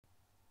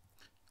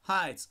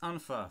Hi, it's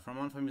Anfa from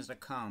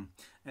anfamusic.com,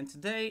 and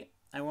today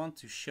I want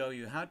to show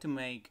you how to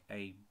make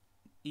a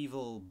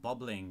evil,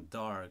 bubbling,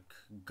 dark,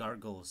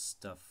 gargle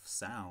stuff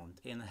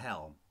sound in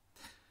Helm.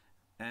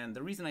 And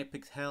the reason I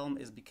picked Helm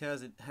is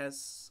because it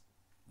has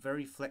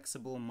very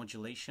flexible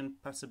modulation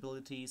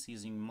possibilities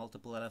using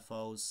multiple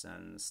LFOs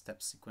and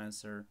step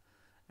sequencer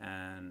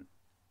and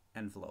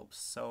envelopes.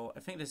 So I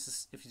think this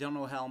is, if you don't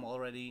know Helm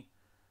already,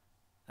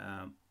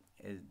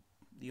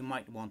 you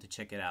might want to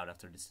check it out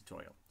after this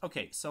tutorial.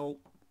 Okay, so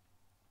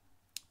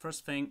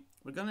first thing,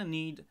 we're gonna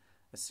need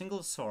a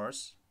single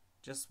source,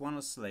 just one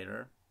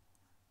oscillator.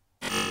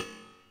 Okay,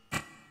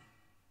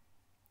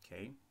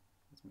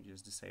 let me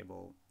just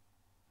disable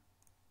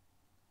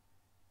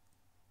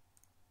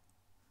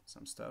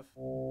some stuff.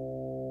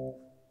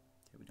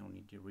 Okay, we don't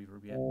need the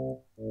reverb yet.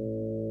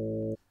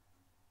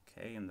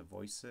 Okay, and the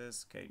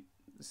voices. Okay,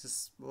 this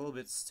is a little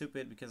bit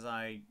stupid because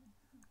I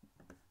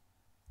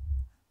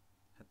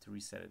had to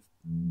reset it.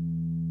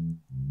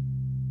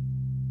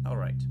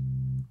 Alright.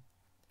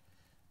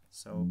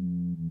 So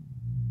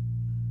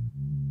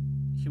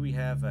here we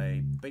have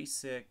a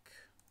basic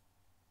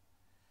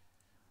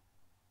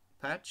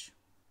patch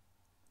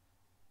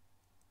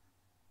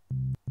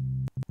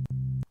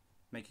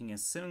making a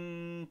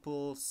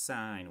simple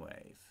sine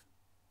wave.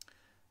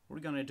 What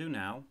we're gonna do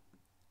now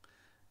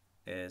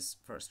is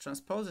first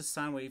transpose the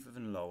sine wave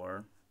even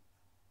lower.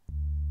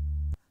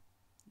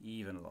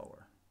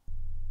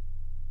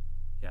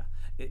 Yeah,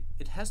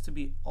 it has to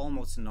be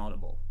almost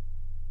inaudible.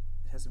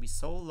 It has to be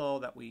so low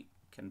that we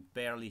can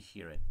barely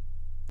hear it.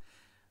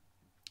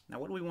 Now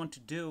what we want to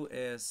do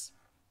is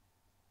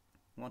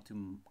we want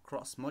to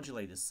cross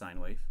modulate this sine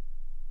wave.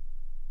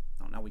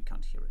 No, now we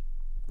can't hear it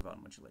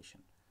without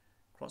modulation.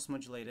 Cross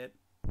modulate it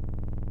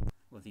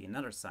with the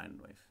another sine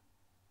wave,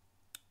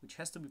 which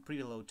has to be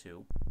pretty low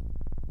too.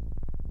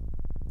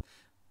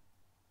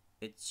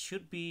 It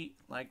should be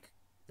like,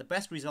 the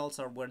best results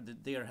are where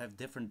they have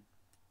different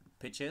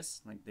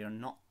pitches, like they are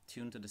not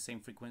tuned to the same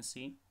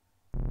frequency.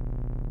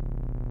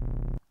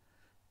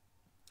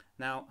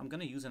 Now I'm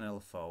gonna use an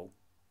LFO,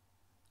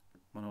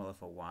 mono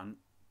LFO 1,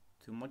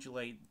 to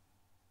modulate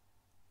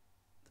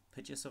the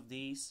pitches of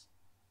these.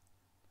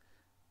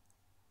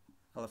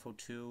 LFO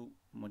 2,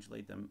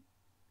 modulate them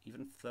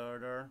even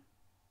further.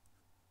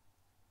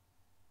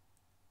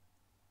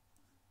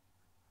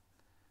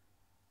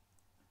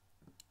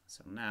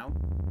 So now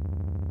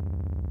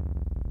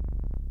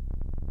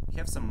we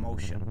have some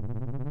motion.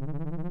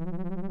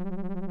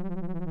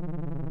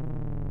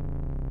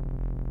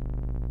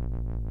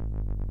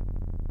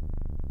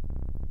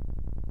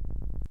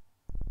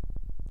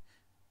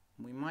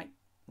 We might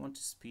want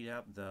to speed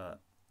up the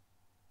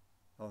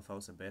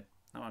LFOs a bit.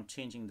 Now I'm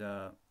changing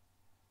the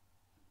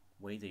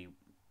way they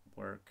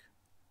work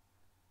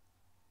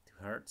to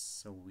hertz,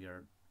 so we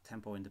are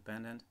tempo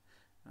independent.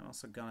 I'm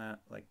also gonna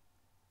like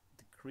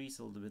decrease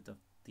a little bit of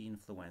the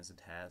influence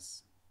it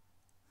has,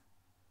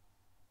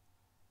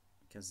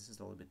 because this is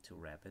a little bit too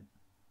rapid.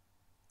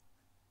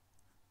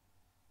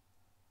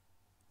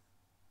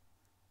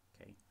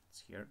 Okay,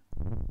 it's here.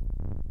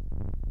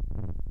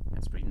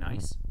 That's pretty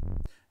nice.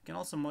 You can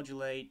also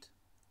modulate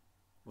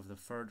with the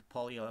third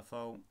poly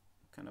LFO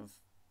kind of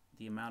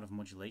the amount of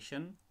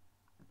modulation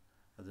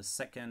that the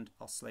second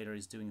oscillator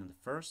is doing on the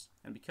first,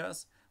 and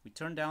because we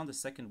turn down the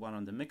second one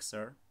on the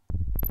mixer,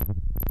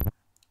 you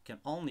can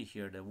only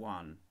hear the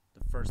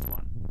first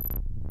one.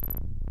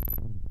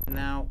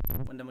 Now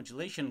when the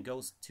modulation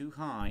goes too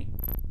high,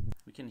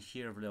 we can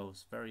hear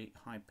those very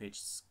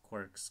high-pitched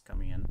quirks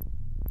coming in.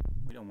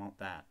 We don't want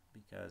that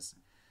because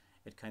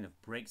it kind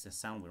of breaks the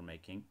sound we're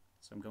making.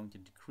 So I'm going to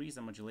decrease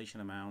the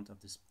modulation amount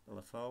of this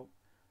LFO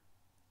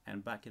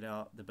and back it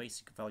out, the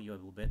basic value a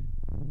little bit.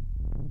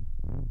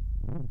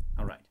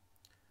 Alright,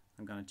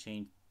 I'm gonna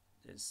change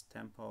this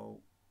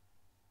tempo.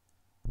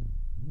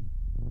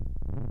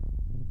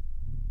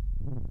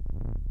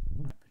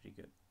 Pretty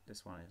good.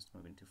 This one is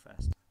moving too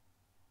fast.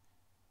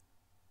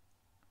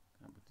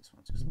 I'll put this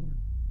one too slow.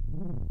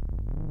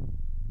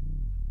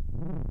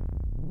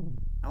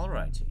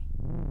 Alrighty.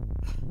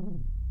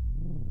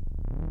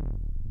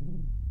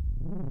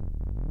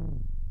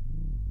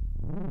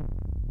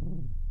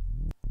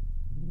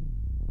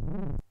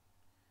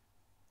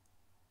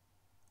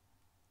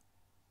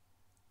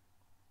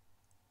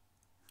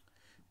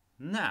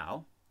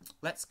 Now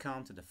let's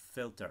come to the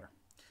filter.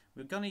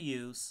 We're gonna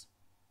use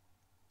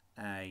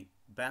a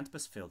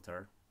bandpass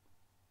filter,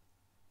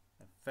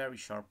 a very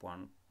sharp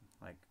one,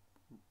 like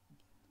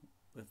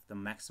with the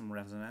maximum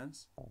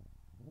resonance.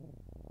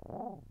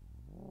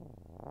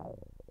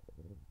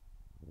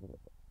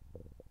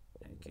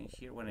 And you can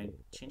hear when I'm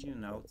changing the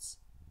notes,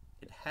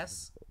 it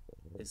has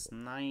this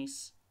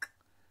nice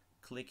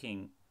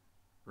clicking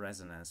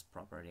resonance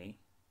property.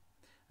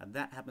 And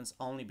that happens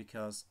only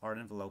because our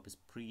envelope is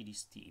pretty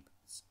steep.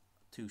 It's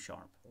too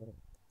sharp.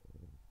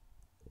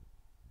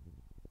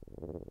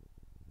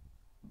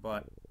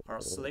 But our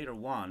oscillator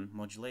 1,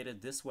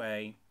 modulated this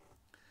way,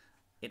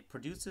 it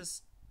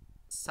produces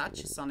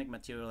such sonic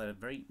material that it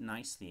very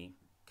nicely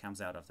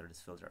comes out after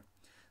this filter.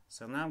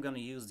 So now I'm going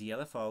to use the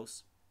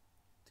LFOs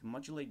to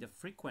modulate the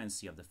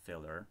frequency of the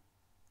filter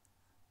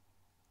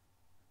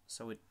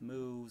so it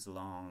moves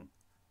along,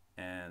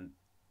 and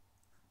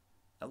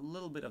a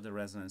little bit of the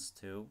resonance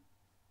too.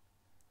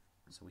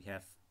 So we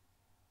have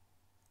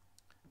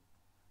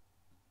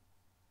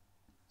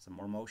some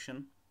more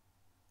motion.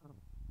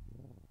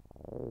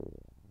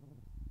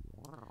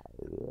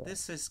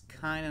 This is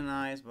kind of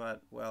nice,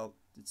 but well,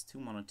 it's too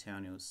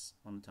monotonous.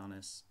 I'm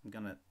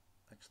gonna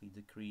actually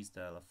decrease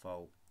the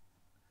LFO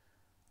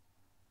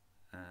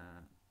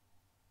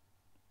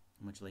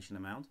modulation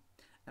amount,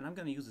 and I'm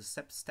gonna use a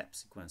step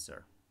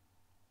sequencer.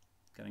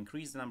 Gonna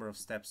increase the number of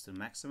steps to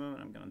maximum,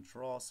 and I'm gonna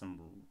draw some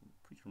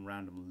pretty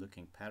random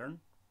looking pattern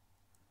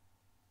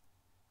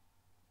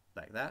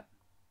like that.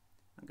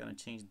 I'm gonna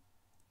change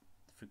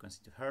the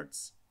frequency to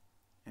hertz,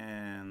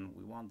 and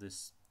we want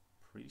this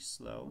pretty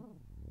slow.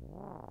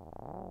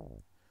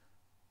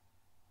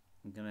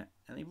 I'm gonna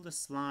enable the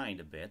slide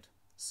a bit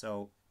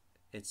so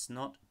it's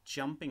not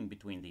jumping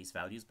between these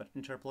values but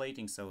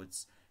interpolating, so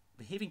it's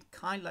behaving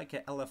kind of like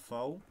a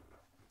LFO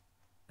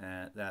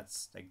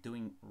that's like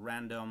doing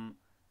random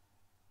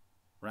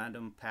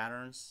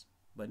patterns,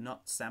 but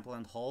not sample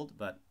and hold,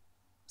 but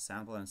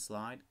sample and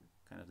slide,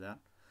 kind of that.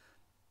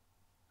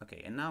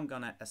 Okay, and now I'm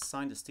gonna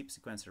assign the step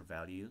sequencer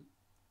value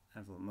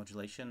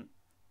modulation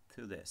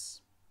to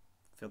this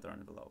filter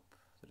envelope,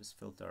 to this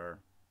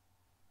filter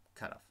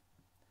cutoff.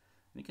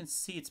 And you can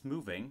see it's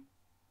moving.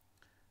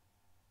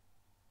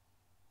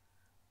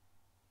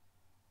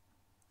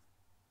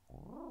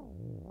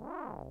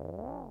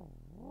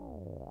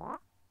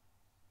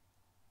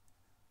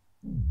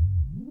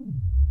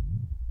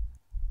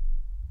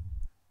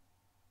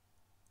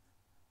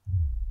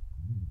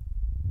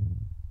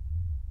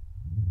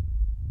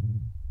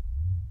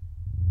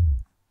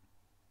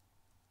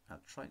 I'll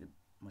try to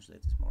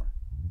modulate this more.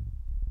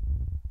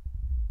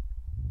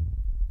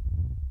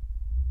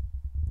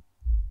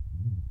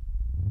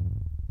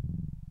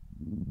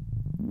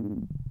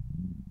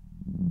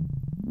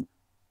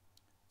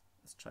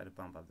 Let's try to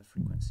bump up the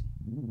frequency.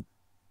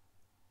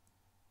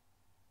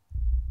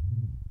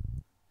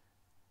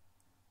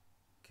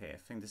 Okay, I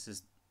think this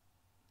is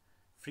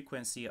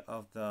frequency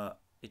of the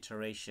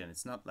iteration.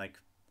 It's not like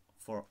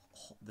for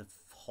the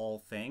whole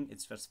thing,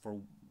 it's just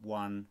for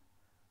one,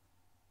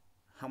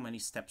 how many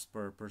steps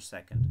per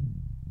second.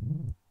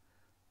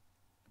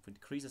 If we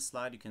decrease the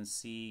slide, you can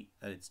see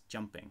that it's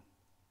jumping.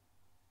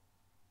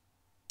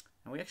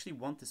 And we actually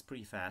want this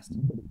pretty fast.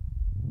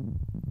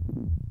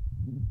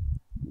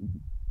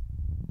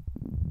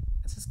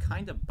 This is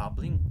kind of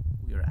bubbling,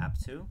 we are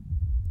apt to,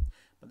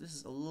 but this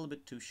is a little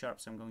bit too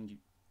sharp, so I'm going to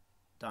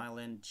dial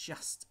in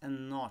just a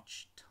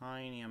notch,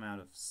 tiny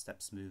amount of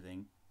step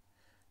smoothing.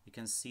 You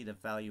can see the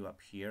value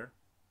up here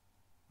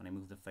when I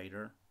move the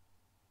fader.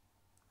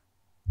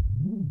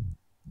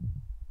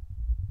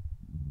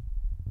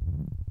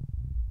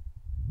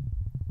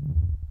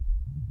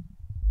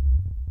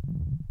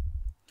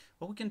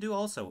 What we can do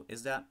also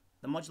is that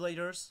the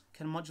modulators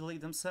can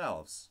modulate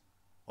themselves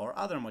or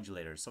other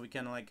modulators, so we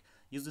can like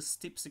use the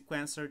step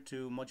sequencer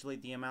to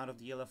modulate the amount of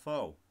the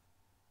LFO.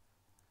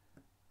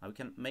 We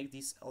can make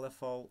these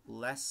LFO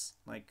less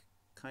like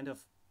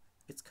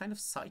it's kind of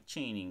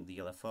sidechaining the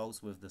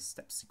LFOs with the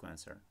step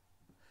sequencer.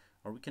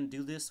 Or we can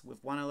do this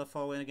with one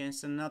LFO and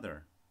against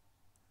another.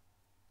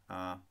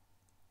 And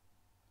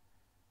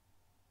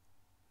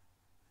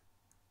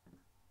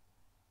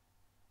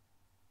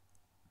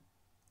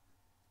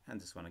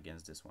this one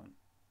against this one.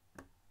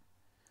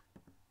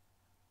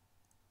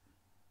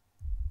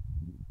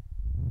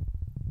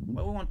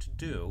 What we want to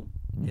do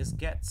is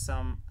get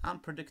some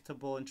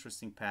unpredictable,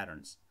 interesting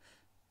patterns.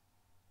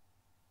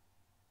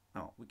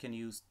 Oh, we can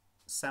use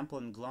sample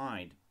and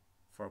glide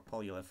for a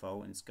poly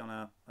LFO, and it's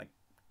gonna like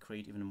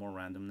create even more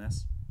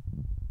randomness.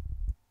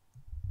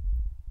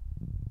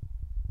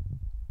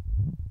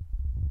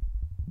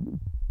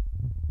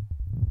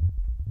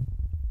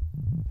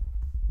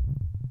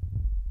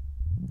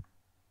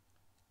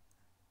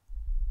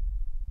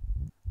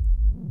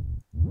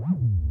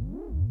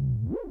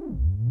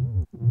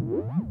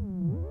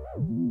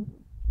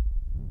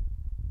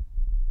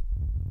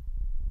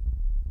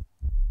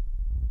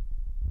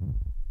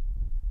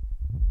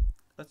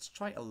 Let's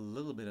try a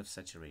little bit of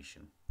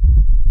saturation.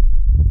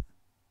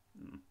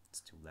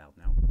 It's too loud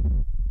now.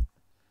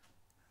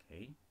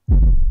 Okay.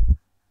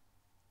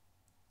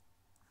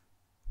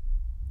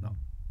 No,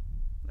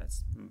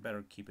 let's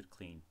better keep it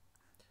clean.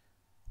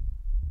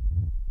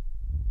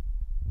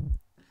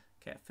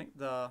 Okay, I think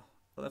the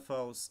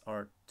LFOs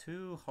are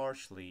too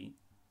harshly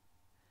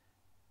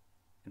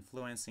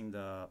influencing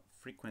the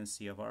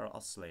frequency of our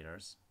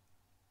oscillators.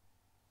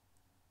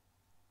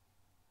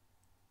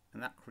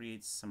 And that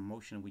creates some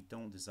motion we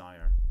don't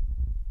desire.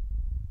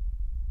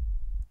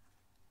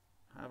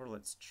 However,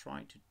 let's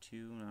try to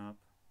tune up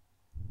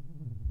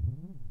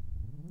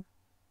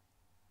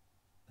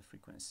the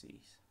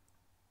frequencies.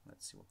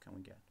 Let's see what can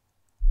we get.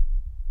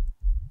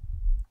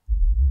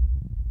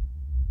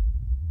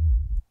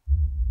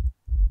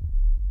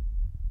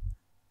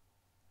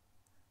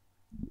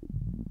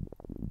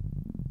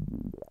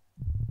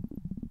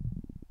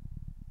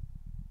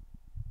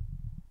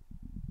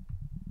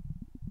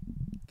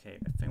 Okay,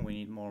 I think we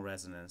need more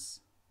resonance.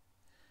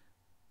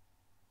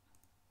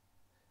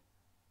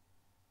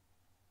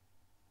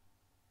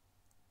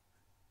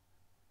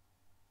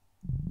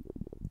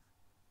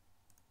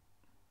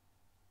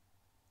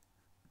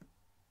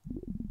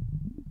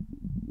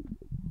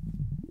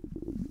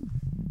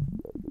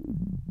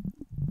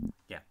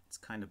 Yeah, it's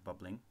kind of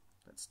bubbling.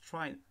 Let's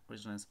try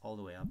resonance all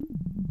the way up.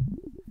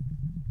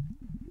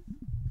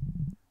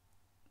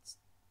 Let's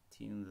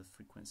tune the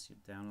frequency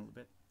down a little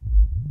bit.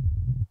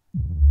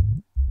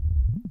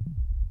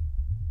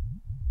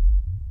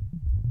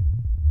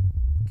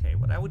 Okay,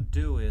 what I would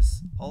do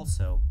is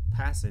also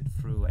pass it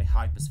through a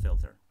high-pass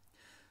filter.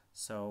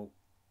 So,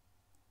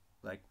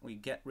 like, we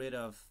get rid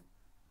of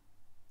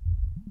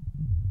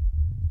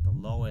the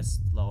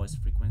lowest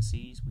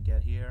frequencies we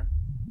get here,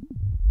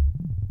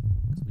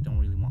 because we don't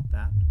really want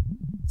that.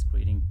 It's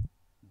creating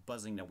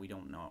buzzing that we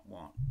don't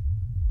want.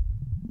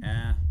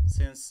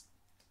 Since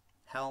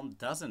Helm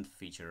doesn't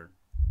feature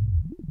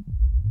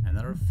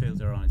another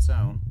filter on its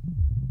own,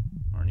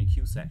 or an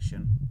EQ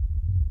section,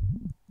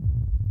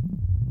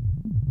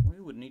 we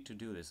would need to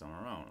do this on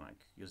our own,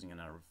 like using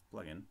another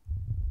plugin.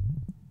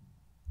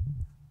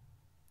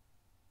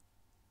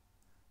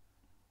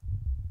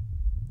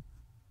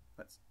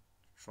 Let's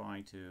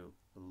try to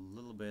a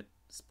little bit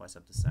spice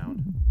up the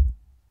sound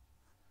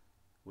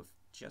with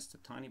just a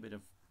tiny bit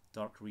of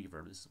dark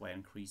reverb. This is why I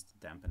increased the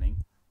dampening.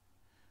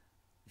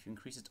 If you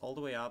increase it all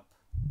the way up,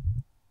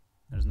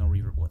 there's no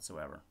reverb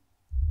whatsoever.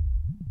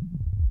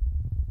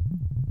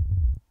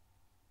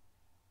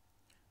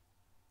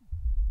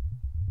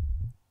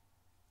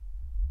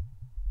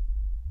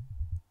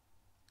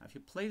 Now, if you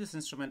play this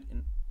instrument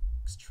in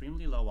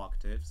extremely low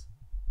octaves,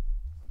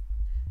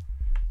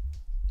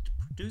 it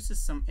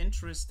produces some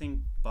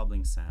interesting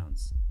bubbling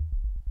sounds.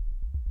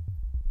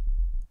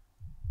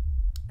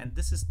 And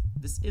this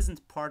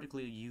isn't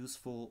particularly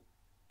useful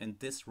in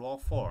this raw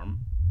form,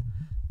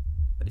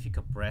 but if you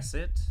compress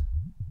it,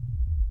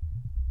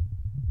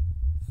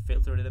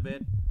 filter it a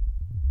bit,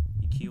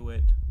 EQ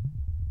it,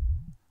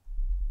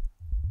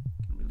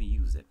 you can really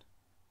use it.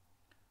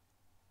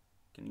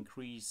 You can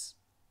increase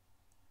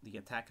the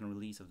attack and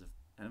release of the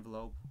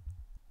envelope.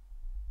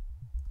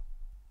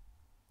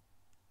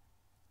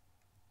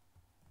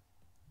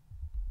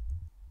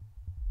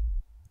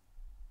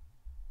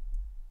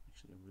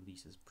 Actually, the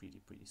release is pretty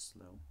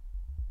slow.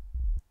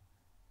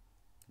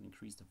 You can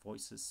increase the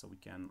voices so we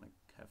can like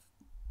have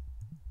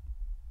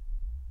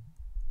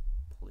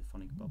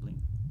polyphonic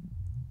bubbling.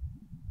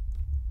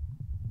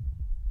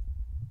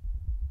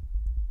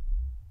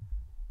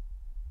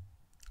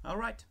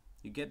 Alright,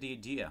 you get the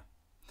idea.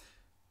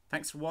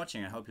 Thanks for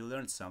watching, I hope you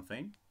learned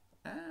something,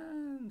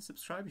 and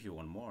subscribe if you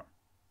want more.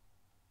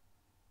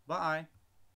 Bye!